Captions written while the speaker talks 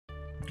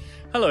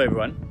Hello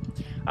everyone.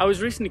 I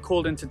was recently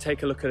called in to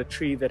take a look at a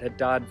tree that had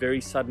died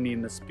very suddenly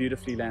in this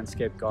beautifully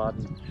landscaped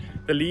garden.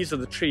 The leaves of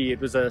the tree, it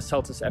was a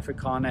Celtis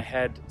africana,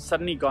 had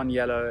suddenly gone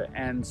yellow,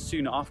 and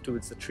soon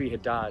afterwards the tree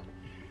had died.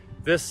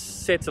 This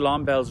set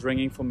alarm bells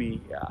ringing for me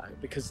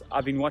because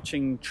I've been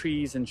watching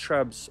trees and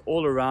shrubs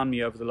all around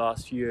me over the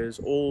last few years,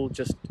 all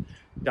just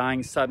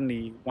dying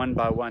suddenly one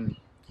by one.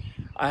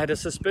 I had a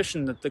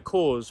suspicion that the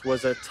cause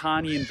was a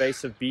tiny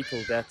invasive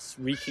beetle that's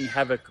wreaking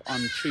havoc on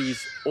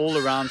trees all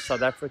around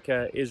South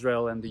Africa,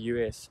 Israel and the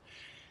US.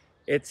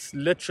 It's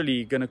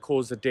literally going to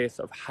cause the death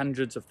of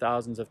hundreds of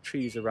thousands of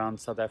trees around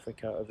South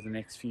Africa over the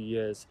next few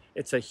years.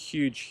 It's a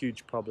huge,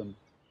 huge problem.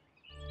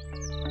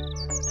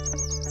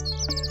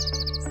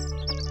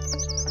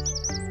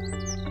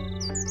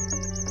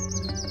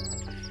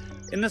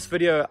 In this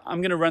video,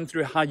 I'm going to run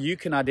through how you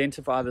can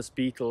identify this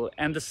beetle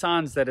and the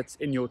signs that it's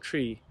in your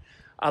tree.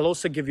 I'll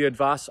also give you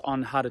advice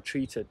on how to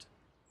treat it.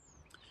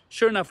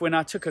 Sure enough, when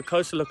I took a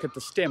closer look at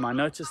the stem, I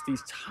noticed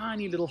these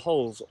tiny little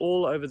holes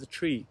all over the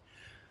tree.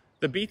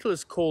 The beetle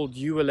is called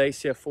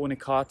Euwallacea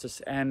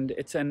fornicatus, and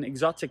it's an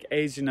exotic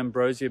Asian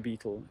ambrosia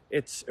beetle.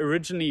 It's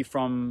originally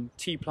from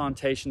tea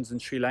plantations in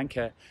Sri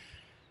Lanka,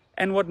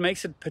 and what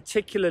makes it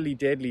particularly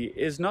deadly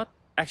is not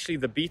actually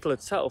the beetle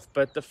itself,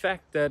 but the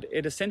fact that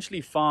it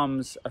essentially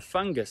farms a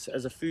fungus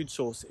as a food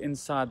source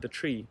inside the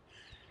tree.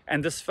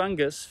 And this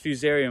fungus,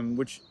 Fusarium,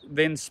 which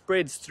then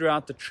spreads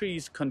throughout the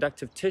tree's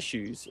conductive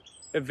tissues,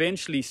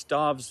 eventually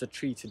starves the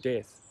tree to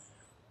death.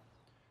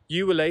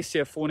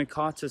 Euwallacea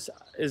fornicatus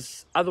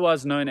is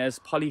otherwise known as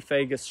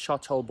polyphagous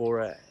shothole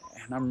borer,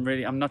 and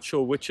I'm not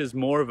sure which is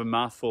more of a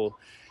mouthful.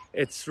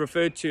 It's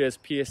referred to as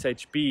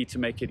pshb to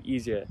make it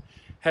easier.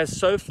 Has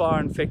so far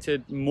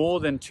infected more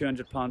than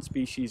 200 plant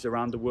species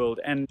around the world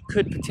and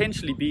could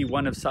potentially be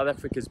one of South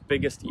Africa's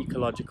biggest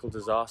ecological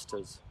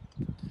disasters.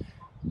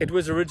 It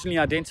was originally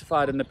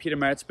identified in the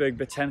Pietermaritzburg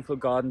Botanical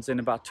Gardens in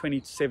about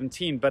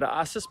 2017, but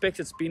I suspect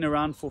it's been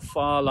around for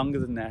far longer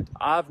than that.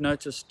 I've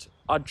noticed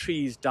odd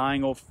trees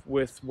dying off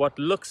with what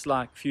looks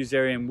like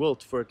Fusarium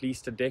Wilt for at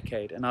least a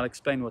decade, and I'll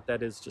explain what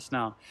that is just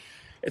now.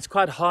 It's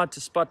quite hard to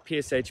spot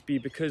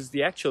pshb because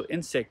the actual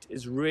insect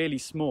is really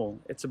small.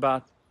 It's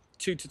about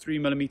 2 to 3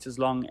 millimeters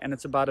long, and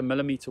it's about 1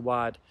 millimeter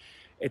wide.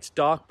 It's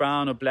dark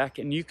brown or black,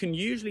 and you can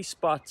usually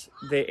spot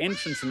their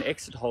entrance and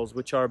exit holes,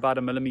 which are about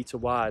 1 millimeter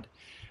wide,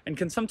 and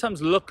can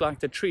sometimes look like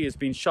the tree has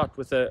been shot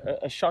with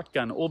a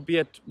shotgun,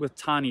 albeit with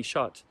tiny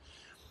shot.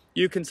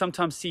 You can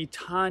sometimes see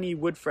tiny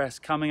wood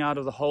frass coming out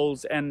of the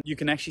holes, and you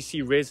can actually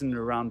see resin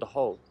around the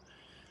hole.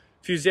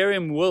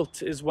 Fusarium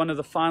wilt is one of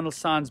the final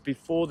signs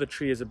before the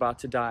tree is about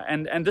to die,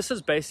 and this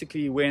is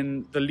basically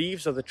when the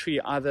leaves of the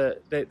tree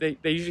they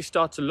usually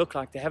start to look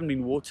like they haven't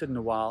been watered in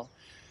a while.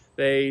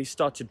 They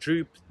start to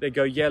droop, they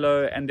go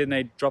yellow, and then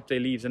they drop their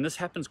leaves, and this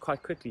happens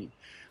quite quickly.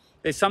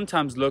 They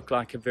sometimes look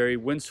like a very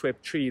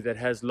windswept tree that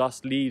has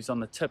lost leaves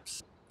on the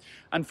tips.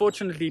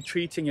 Unfortunately,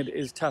 treating it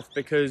is tough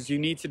because you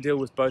need to deal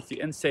with both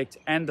the insect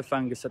and the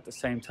fungus at the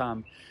same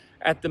time.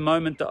 At the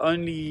moment, the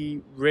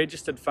only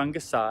registered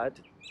fungicide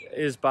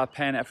is by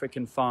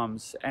Pan-African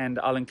Farms, and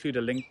I'll include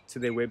a link to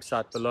their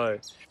website below.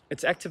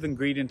 Its active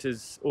ingredient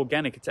is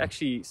organic. It's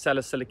actually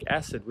salicylic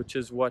acid, which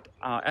is what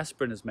our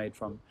aspirin is made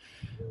from,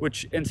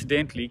 which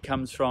incidentally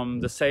comes from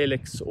the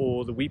salix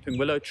or the weeping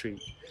willow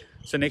tree.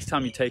 So next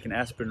time you take an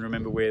aspirin,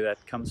 remember where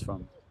that comes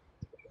from.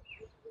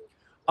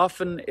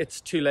 Often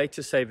it's too late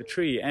to save a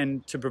tree,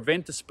 and to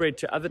prevent the spread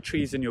to other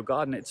trees in your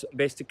garden, it's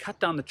best to cut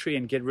down the tree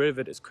and get rid of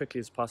it as quickly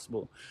as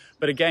possible.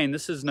 But again,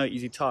 this is no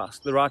easy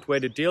task. The right way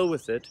to deal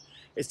with it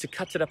is to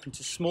cut it up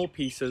into small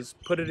pieces,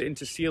 put it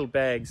into sealed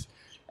bags,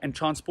 and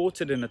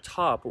transport it in a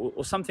tarp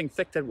or something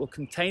thick that will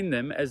contain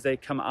them as they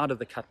come out of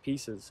the cut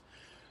pieces.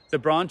 The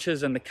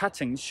branches and the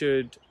cuttings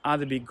should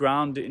either be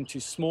ground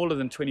into smaller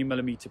than 20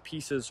 millimeter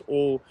pieces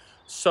or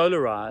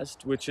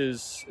solarized, which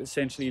is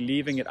essentially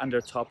leaving it under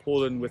a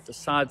tarpaulin with the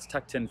sides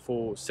tucked in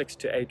for 6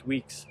 to 8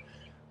 weeks,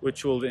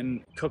 which will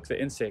then cook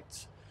the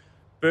insects.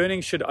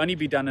 Burning should only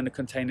be done in a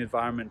contained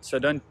environment, so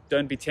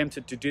don't be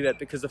tempted to do that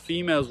because the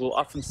females will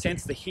often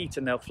sense the heat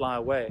and they'll fly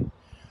away.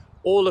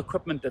 All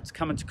equipment that's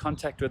come into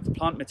contact with the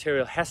plant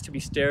material has to be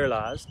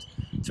sterilized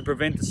to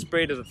prevent the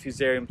spread of the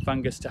Fusarium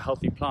fungus to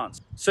healthy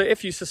plants. So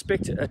if you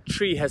suspect a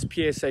tree has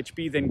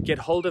pshb, then get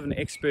hold of an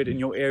expert in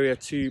your area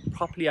to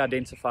properly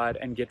identify it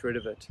and get rid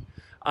of it.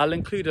 I'll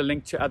include a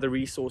link to other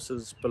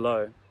resources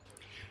below.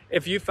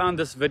 If you found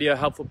this video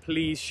helpful,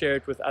 please share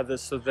it with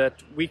others so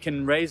that we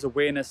can raise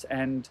awareness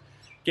and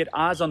get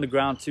eyes on the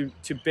ground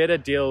to better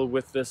deal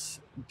with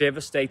this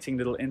devastating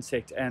little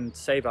insect and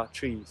save our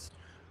trees.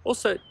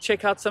 Also,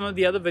 check out some of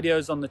the other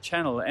videos on the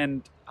channel,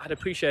 and I'd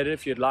appreciate it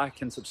if you'd like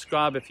and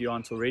subscribe if you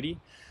aren't already.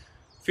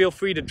 Feel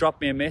free to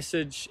drop me a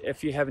message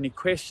if you have any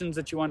questions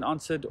that you want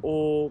answered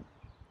or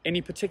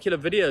any particular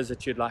videos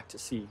that you'd like to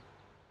see.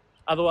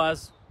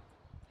 Otherwise,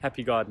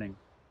 happy gardening.